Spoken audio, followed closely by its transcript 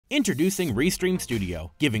Introducing Restream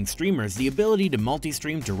Studio, giving streamers the ability to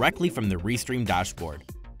multi-stream directly from the Restream dashboard.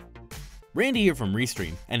 Randy here from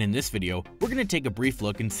Restream, and in this video, we're going to take a brief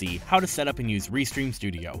look and see how to set up and use Restream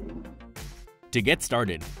Studio. To get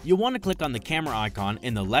started, you'll want to click on the camera icon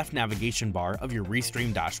in the left navigation bar of your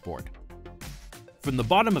Restream dashboard. From the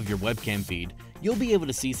bottom of your webcam feed, you'll be able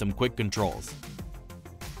to see some quick controls.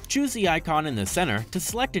 Choose the icon in the center to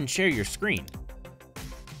select and share your screen.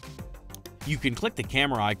 You can click the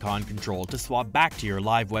camera icon control to swap back to your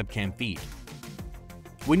live webcam feed.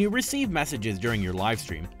 When you receive messages during your live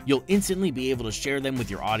stream, you'll instantly be able to share them with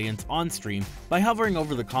your audience on stream by hovering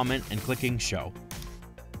over the comment and clicking Show.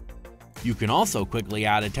 You can also quickly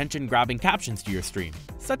add attention-grabbing captions to your stream,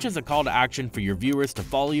 such as a call to action for your viewers to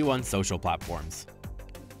follow you on social platforms.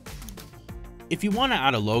 If you want to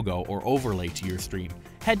add a logo or overlay to your stream,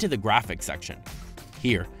 head to the Graphics section.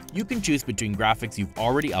 Here, you can choose between graphics you've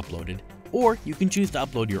already uploaded, or you can choose to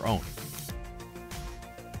upload your own.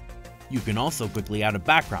 You can also quickly add a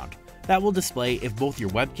background that will display if both your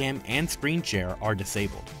webcam and screen share are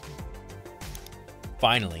disabled.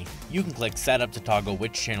 Finally, you can click Setup to toggle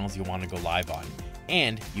which channels you want to go live on,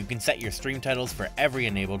 and you can set your stream titles for every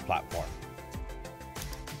enabled platform.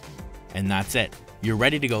 And that's it. You're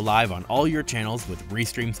ready to go live on all your channels with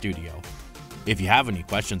Restream Studio. If you have any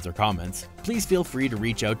questions or comments, please feel free to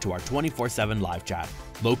reach out to our 24/7 live chat,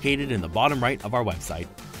 located in the bottom right of our website.